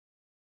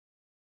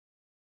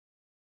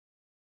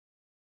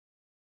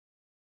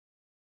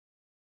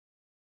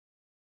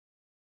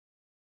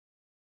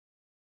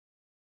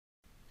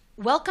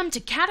Welcome to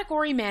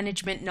Category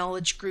Management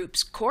Knowledge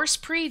Group's course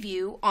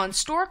preview on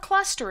store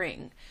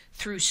clustering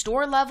through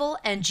store-level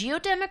and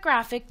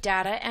geodemographic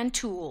data and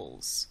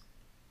tools.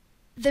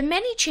 The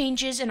many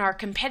changes in our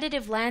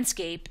competitive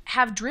landscape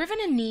have driven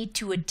a need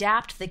to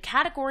adapt the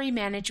category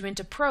management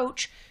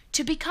approach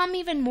to become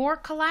even more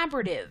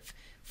collaborative,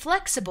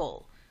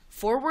 flexible,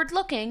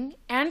 forward-looking,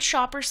 and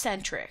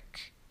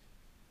shopper-centric.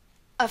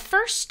 A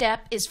first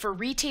step is for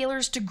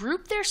retailers to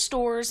group their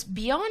stores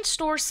beyond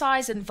store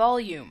size and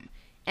volume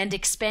and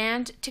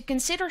expand to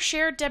consider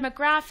shared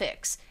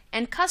demographics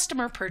and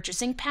customer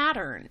purchasing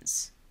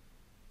patterns.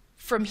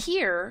 From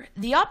here,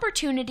 the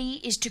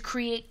opportunity is to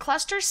create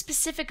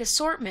cluster-specific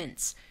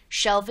assortments,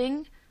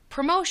 shelving,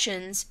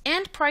 promotions,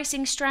 and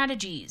pricing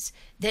strategies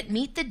that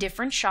meet the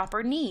different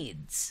shopper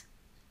needs.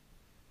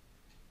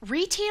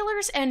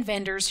 Retailers and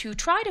vendors who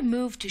try to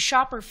move to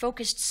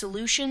shopper-focused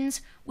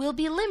solutions will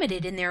be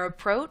limited in their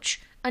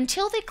approach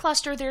until they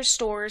cluster their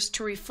stores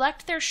to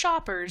reflect their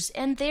shoppers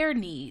and their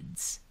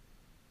needs.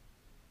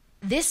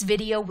 This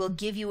video will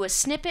give you a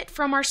snippet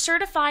from our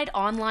certified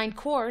online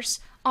course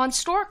on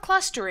store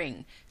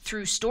clustering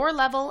through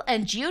store-level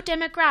and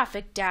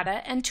geodemographic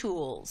data and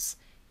tools.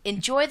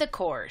 Enjoy the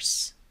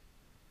course.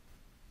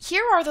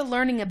 Here are the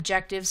learning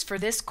objectives for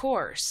this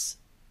course.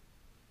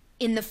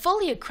 In the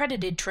fully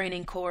accredited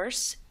training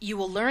course, you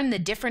will learn the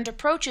different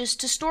approaches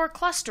to store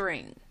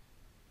clustering.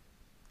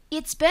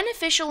 It's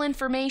beneficial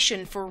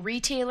information for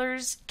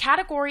retailers,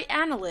 category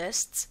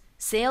analysts,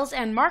 sales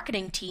and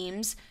marketing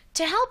teams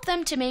to help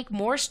them to make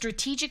more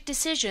strategic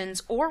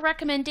decisions or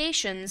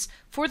recommendations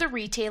for the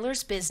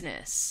retailer's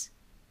business.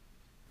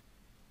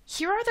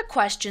 Here are the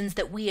questions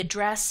that we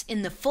address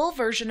in the full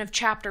version of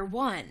Chapter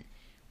 1,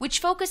 which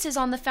focuses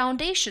on the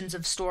foundations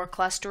of store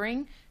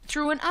clustering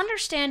through an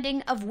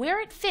understanding of where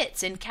it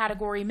fits in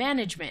category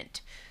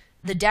management,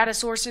 the data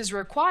sources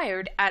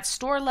required at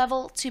store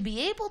level to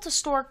be able to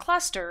store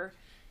cluster,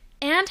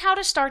 and how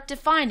to start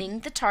defining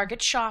the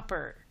target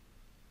shopper.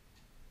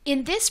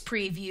 In this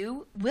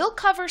preview, we'll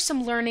cover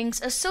some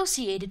learnings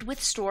associated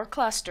with store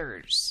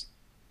clusters.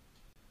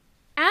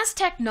 As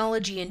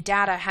technology and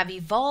data have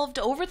evolved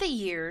over the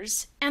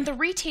years and the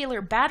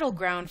retailer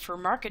battleground for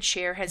market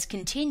share has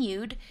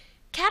continued,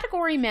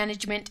 category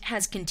management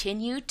has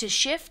continued to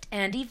shift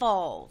and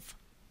evolve.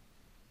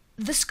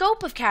 The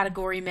scope of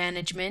category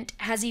management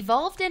has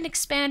evolved and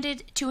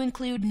expanded to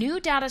include new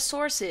data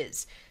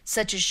sources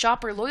such as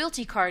shopper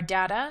loyalty card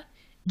data,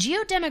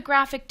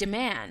 geodemographic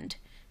demand,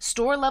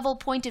 store-level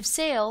point of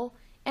sale,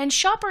 and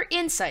shopper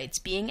insights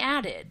being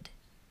added.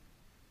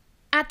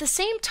 At the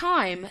same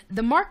time,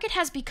 the market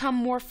has become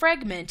more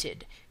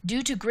fragmented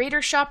due to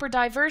greater shopper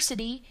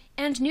diversity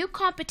and new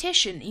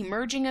competition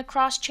emerging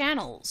across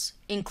channels,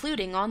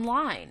 including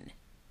online.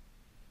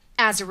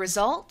 As a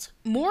result,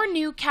 more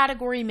new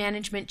category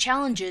management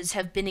challenges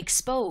have been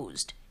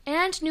exposed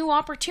and new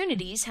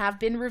opportunities have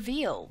been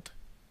revealed.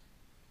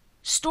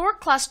 Store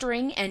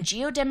clustering and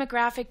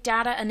geodemographic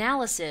data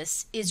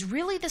analysis is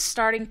really the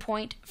starting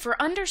point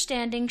for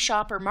understanding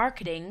shopper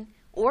marketing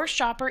or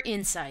shopper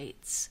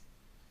insights.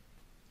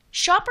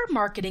 Shopper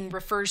marketing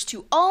refers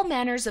to all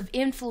manners of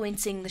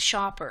influencing the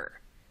shopper,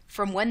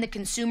 from when the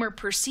consumer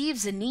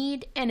perceives a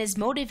need and is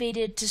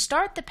motivated to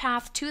start the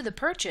path to the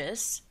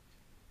purchase,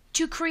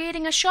 to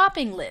creating a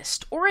shopping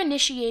list or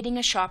initiating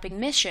a shopping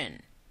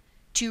mission,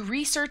 to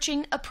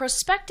researching a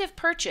prospective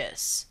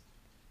purchase,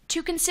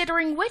 to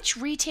considering which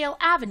retail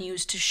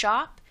avenues to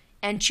shop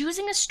and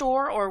choosing a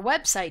store or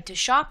website to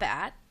shop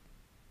at,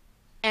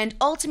 and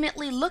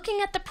ultimately looking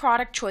at the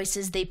product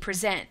choices they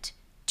present,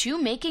 to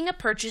making a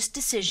purchase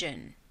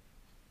decision.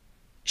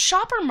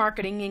 Shopper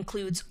marketing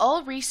includes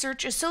all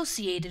research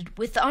associated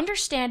with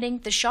understanding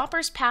the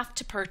shopper's path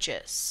to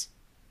purchase.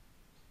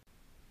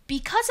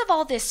 Because of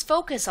all this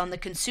focus on the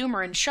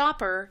consumer and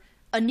shopper,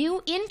 a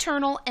new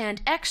internal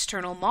and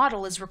external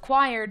model is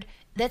required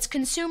that's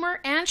consumer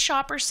and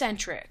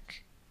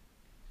shopper-centric.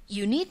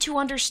 You need to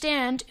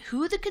understand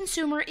who the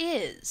consumer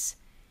is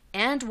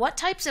and what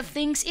types of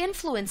things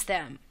influence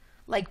them,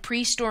 like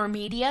pre-store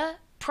media,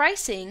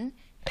 pricing,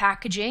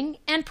 packaging,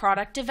 and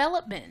product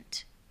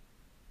development.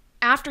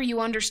 After you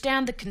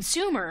understand the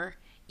consumer,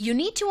 you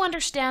need to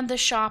understand the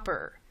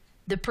shopper,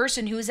 the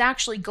person who is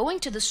actually going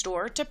to the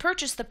store to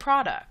purchase the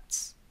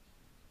products.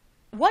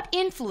 What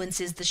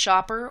influences the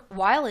shopper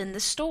while in the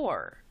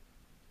store?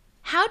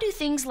 How do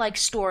things like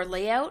store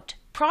layout,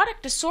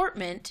 product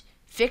assortment,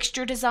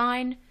 fixture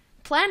design,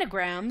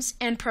 planograms,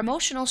 and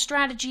promotional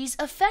strategies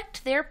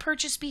affect their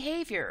purchase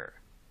behavior?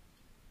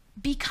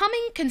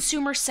 Becoming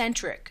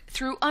consumer-centric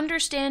through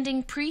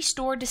understanding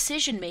pre-store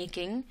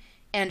decision-making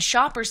and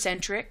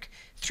shopper-centric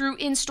through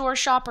in-store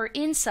shopper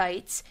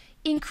insights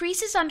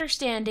increases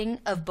understanding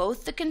of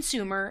both the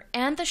consumer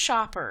and the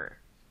shopper.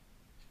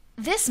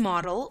 This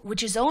model,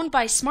 which is owned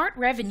by Smart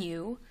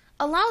Revenue,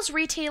 allows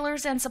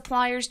retailers and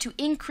suppliers to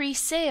increase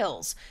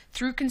sales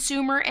through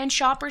consumer and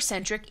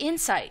shopper-centric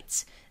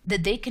insights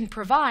that they can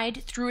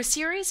provide through a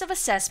series of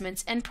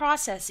assessments and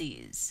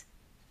processes.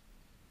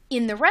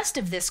 In the rest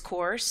of this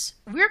course,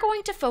 we're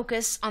going to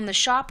focus on the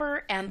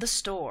shopper and the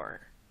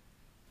store.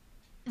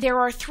 There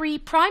are 3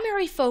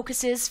 primary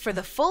focuses for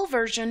the full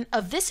version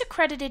of this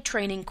accredited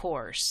training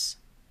course.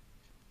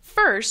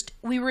 First,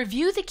 we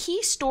review the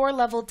key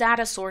store-level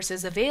data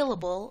sources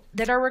available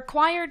that are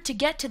required to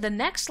get to the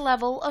next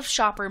level of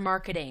shopper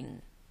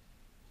marketing.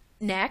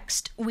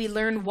 Next, we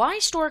learn why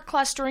store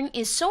clustering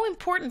is so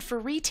important for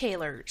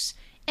retailers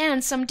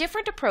and some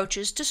different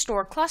approaches to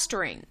store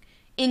clustering,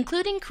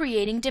 including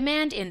creating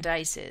demand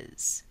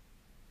indices.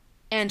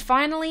 And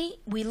finally,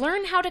 we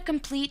learn how to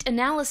complete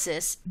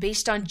analysis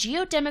based on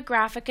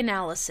geodemographic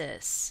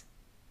analysis.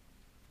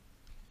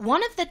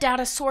 One of the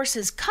data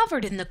sources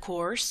covered in the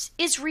course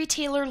is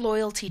retailer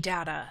loyalty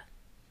data.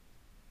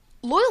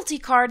 Loyalty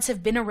cards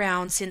have been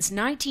around since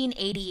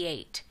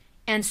 1988,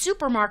 and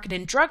supermarket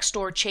and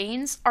drugstore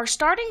chains are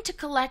starting to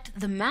collect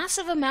the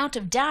massive amount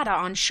of data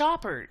on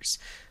shoppers,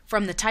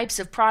 from the types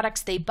of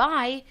products they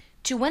buy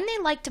to when they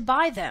like to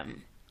buy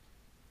them.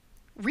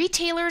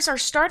 Retailers are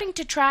starting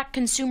to track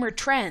consumer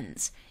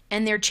trends,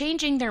 and they're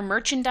changing their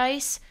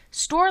merchandise,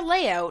 store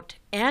layout,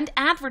 and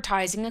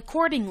advertising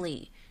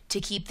accordingly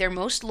to keep their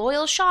most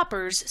loyal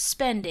shoppers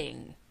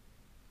spending.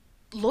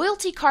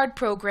 Loyalty card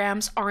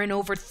programs are in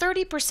over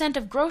 30%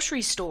 of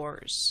grocery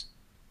stores.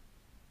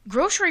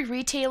 Grocery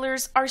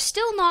retailers are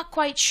still not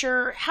quite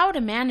sure how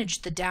to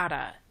manage the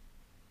data.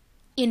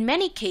 In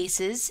many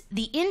cases,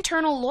 the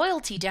internal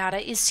loyalty data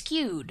is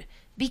skewed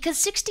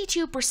because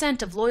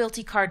 62% of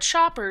loyalty card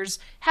shoppers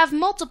have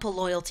multiple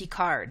loyalty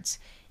cards,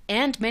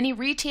 and many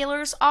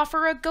retailers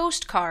offer a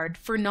ghost card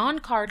for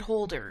non-card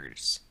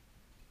holders.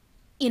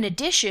 In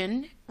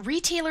addition,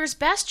 retailers'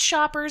 best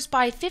shoppers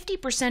buy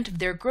 50% of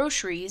their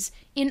groceries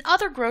in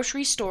other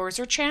grocery stores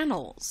or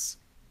channels.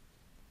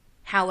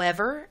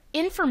 However,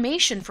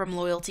 information from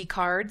loyalty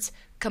cards,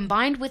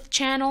 combined with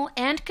channel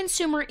and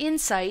consumer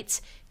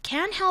insights,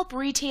 can help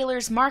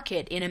retailers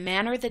market in a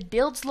manner that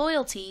builds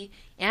loyalty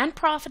and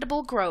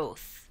profitable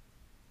growth.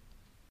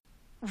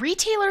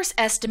 Retailers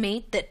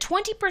estimate that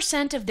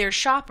 20% of their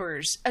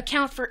shoppers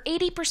account for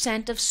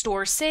 80% of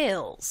store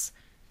sales,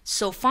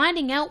 so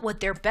finding out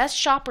what their best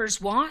shoppers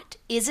want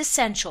is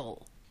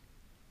essential.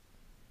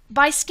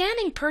 By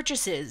scanning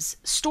purchases,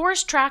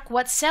 stores track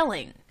what's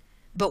selling.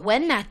 But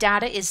when that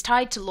data is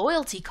tied to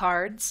loyalty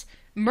cards,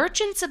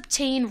 merchants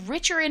obtain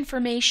richer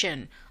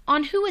information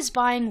on who is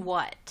buying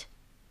what.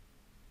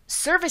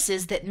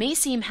 Services that may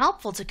seem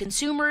helpful to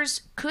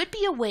consumers could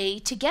be a way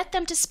to get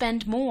them to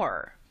spend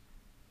more.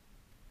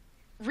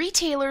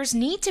 Retailers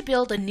need to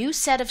build a new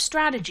set of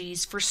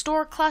strategies for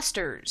store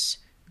clusters,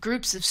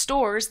 groups of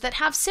stores that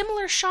have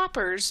similar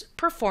shoppers,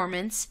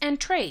 performance, and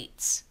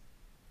traits,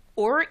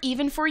 or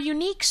even for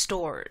unique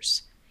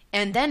stores,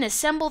 and then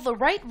assemble the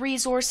right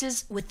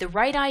resources with the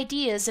right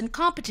ideas and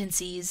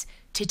competencies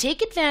to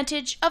take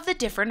advantage of the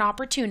different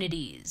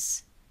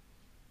opportunities.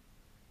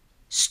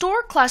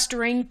 Store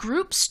clustering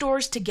groups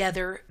stores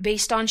together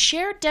based on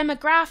shared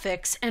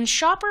demographics and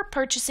shopper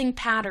purchasing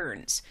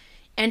patterns,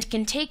 and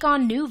can take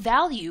on new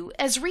value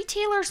as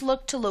retailers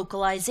look to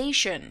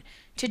localization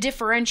to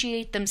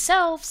differentiate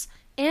themselves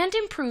and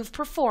improve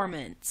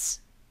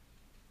performance.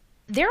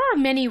 There are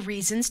many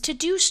reasons to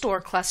do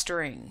store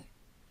clustering.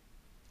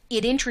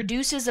 It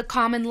introduces a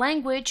common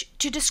language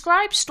to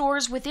describe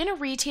stores within a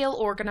retail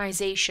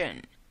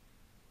organization,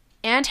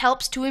 and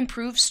helps to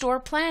improve store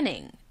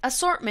planning,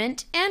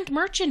 assortment, and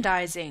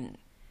merchandising,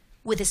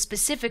 with a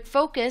specific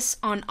focus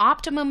on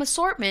optimum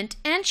assortment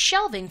and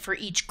shelving for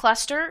each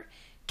cluster,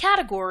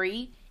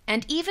 category,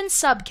 and even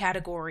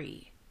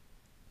subcategory.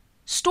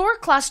 Store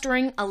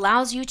clustering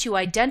allows you to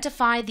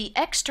identify the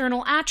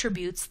external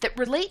attributes that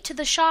relate to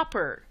the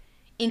shopper,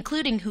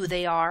 including who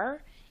they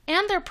are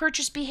and their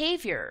purchase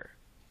behavior,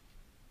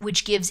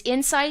 which gives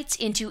insights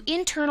into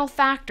internal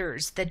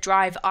factors that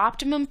drive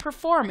optimum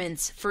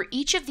performance for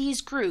each of these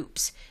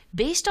groups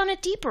based on a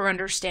deeper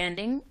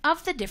understanding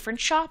of the different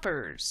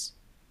shoppers.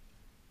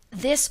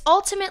 This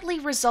ultimately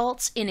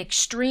results in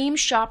extreme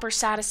shopper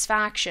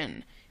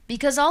satisfaction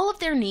because all of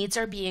their needs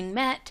are being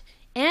met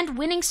and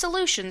winning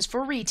solutions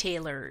for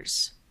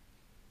retailers.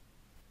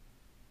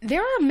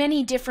 There are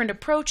many different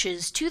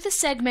approaches to the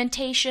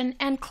segmentation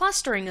and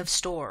clustering of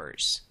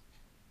stores,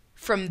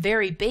 from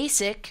very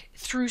basic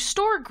through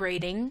store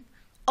grading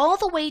all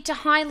the way to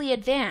highly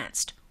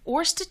advanced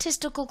or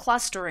statistical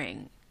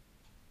clustering.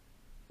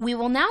 We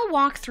will now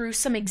walk through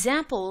some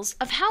examples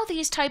of how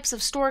these types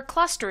of store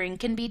clustering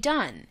can be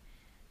done,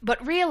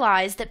 but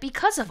realize that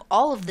because of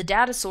all of the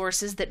data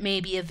sources that may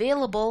be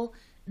available,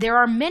 there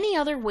are many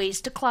other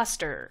ways to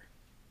cluster.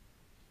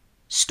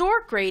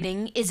 Store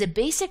grading is a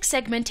basic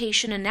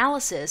segmentation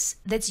analysis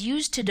that's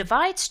used to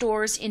divide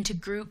stores into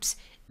groups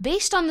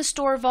based on the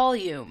store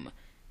volume.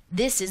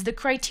 This is the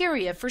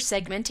criteria for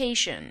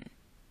segmentation.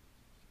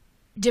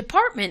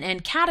 Department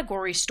and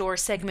category store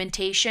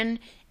segmentation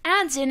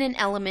adds in an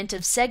element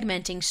of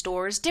segmenting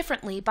stores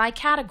differently by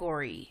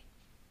category.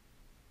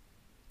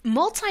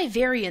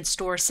 Multivariate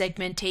store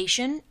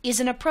segmentation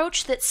is an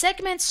approach that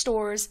segments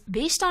stores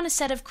based on a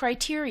set of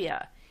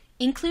criteria,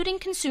 including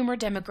consumer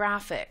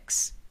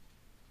demographics.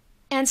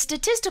 And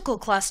statistical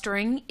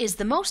clustering is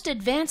the most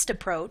advanced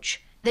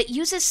approach that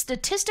uses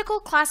statistical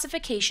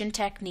classification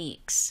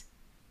techniques.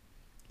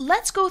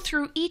 Let's go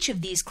through each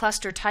of these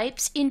cluster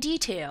types in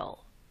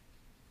detail.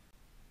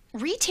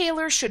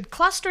 Retailers should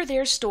cluster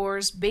their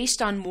stores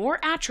based on more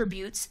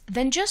attributes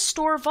than just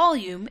store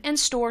volume and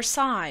store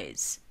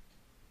size.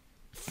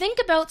 Think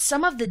about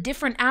some of the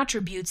different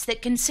attributes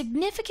that can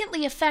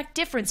significantly affect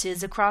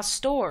differences across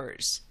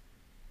stores.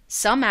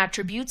 Some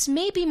attributes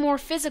may be more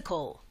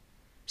physical.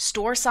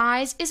 Store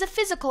size is a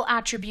physical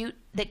attribute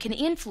that can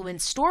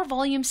influence store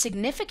volume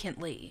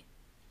significantly.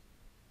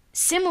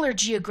 Similar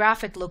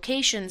geographic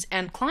locations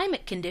and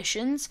climate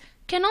conditions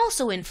can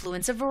also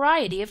influence a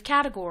variety of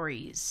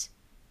categories.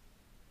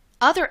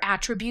 Other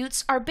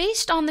attributes are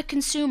based on the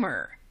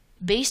consumer,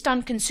 based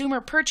on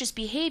consumer purchase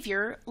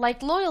behavior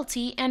like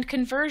loyalty and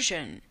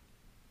conversion.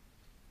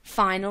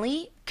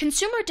 Finally,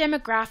 consumer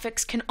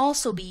demographics can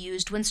also be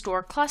used when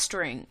store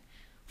clustering.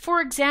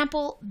 For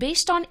example,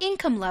 based on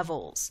income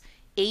levels,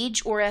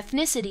 age or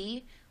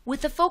ethnicity,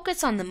 with a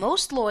focus on the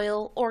most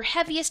loyal or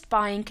heaviest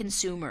buying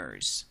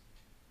consumers.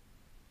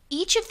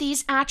 Each of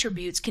these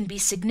attributes can be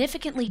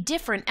significantly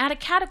different at a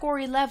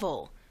category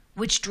level,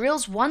 which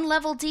drills one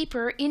level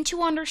deeper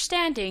into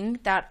understanding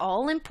that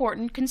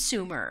all-important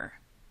consumer.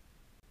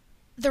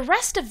 The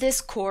rest of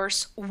this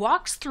course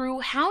walks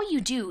through how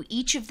you do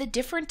each of the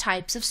different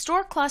types of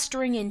store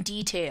clustering in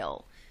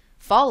detail,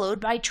 followed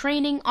by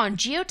training on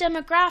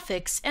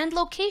geodemographics and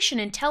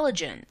location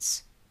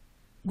intelligence,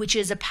 which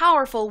is a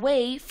powerful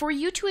way for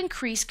you to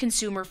increase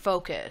consumer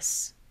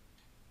focus.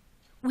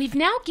 We've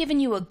now given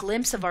you a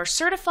glimpse of our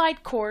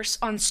certified course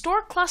on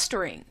store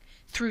clustering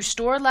through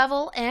store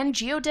level and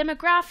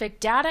geodemographic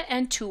data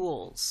and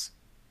tools.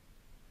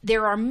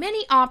 There are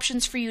many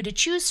options for you to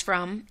choose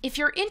from if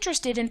you're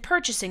interested in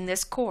purchasing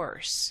this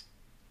course.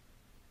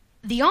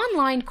 The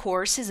online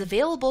course is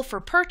available for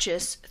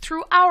purchase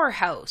through Our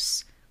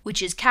House,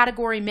 which is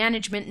Category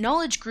Management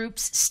Knowledge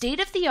Group's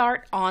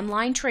state-of-the-art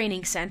online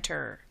training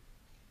center.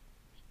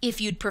 If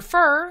you'd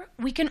prefer,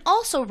 we can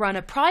also run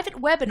a private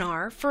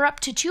webinar for up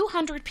to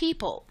 200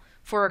 people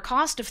for a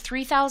cost of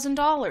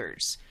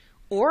 $3,000,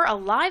 or a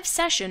live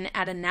session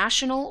at a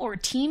national or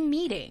team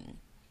meeting.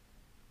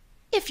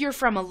 If you're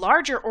from a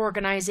larger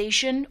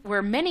organization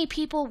where many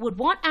people would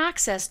want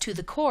access to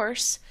the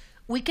course,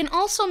 we can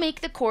also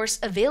make the course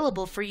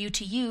available for you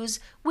to use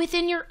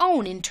within your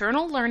own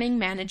internal learning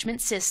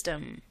management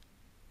system.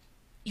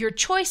 Your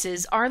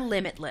choices are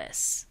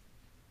limitless.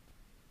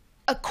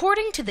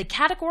 According to the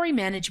Category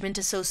Management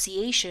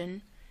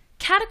Association,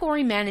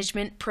 category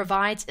management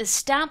provides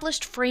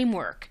established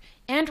framework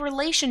and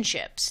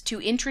relationships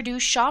to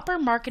introduce shopper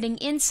marketing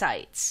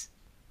insights,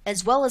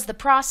 as well as the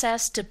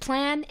process to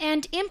plan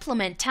and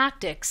implement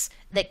tactics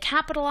that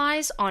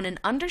capitalize on an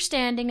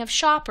understanding of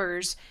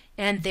shoppers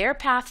and their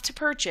path to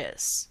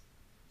purchase.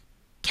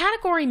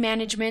 Category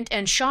management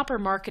and shopper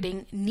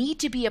marketing need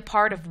to be a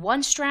part of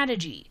one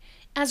strategy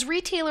as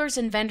retailers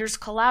and vendors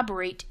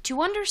collaborate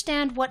to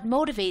understand what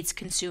motivates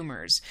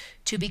consumers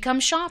to become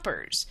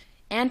shoppers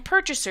and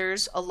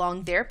purchasers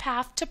along their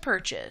path to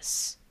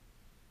purchase.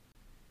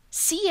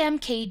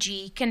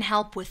 CMKG can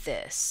help with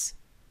this.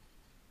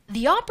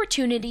 The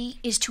opportunity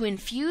is to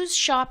infuse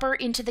shopper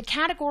into the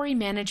category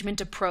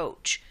management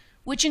approach,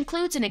 which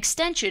includes an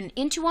extension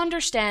into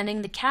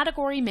understanding the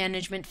category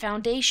management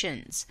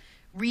foundations,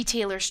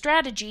 retailer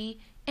strategy,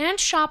 and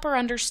shopper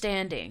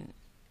understanding,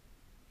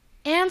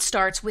 and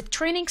starts with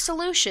training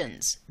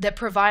solutions that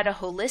provide a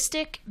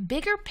holistic,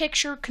 bigger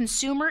picture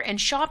consumer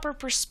and shopper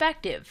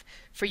perspective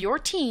for your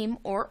team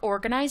or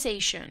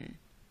organization.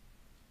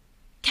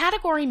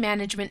 Category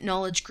Management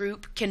Knowledge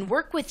Group can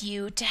work with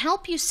you to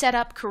help you set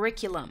up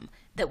curriculum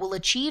that will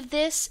achieve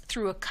this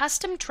through a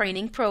custom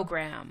training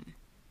program.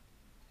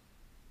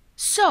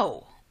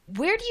 So,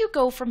 where do you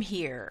go from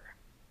here?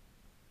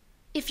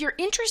 If you're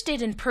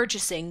interested in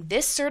purchasing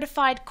this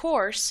certified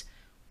course,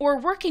 or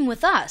working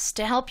with us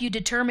to help you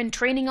determine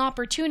training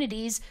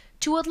opportunities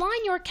to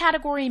align your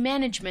category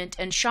management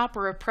and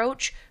shopper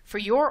approach for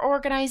your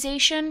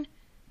organization,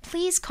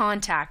 please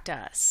contact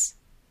us.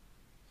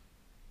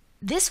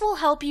 This will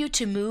help you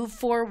to move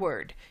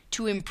forward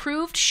to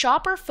improved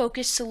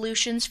shopper-focused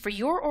solutions for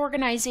your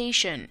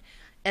organization,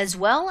 as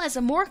well as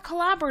a more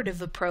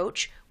collaborative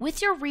approach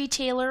with your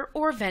retailer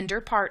or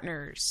vendor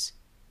partners.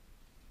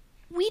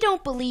 We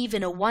don't believe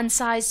in a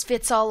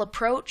one-size-fits-all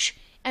approach,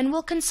 and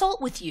will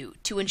consult with you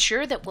to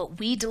ensure that what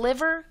we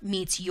deliver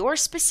meets your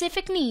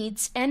specific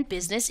needs and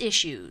business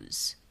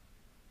issues.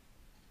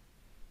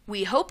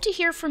 We hope to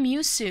hear from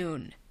you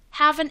soon.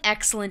 Have an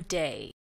excellent day.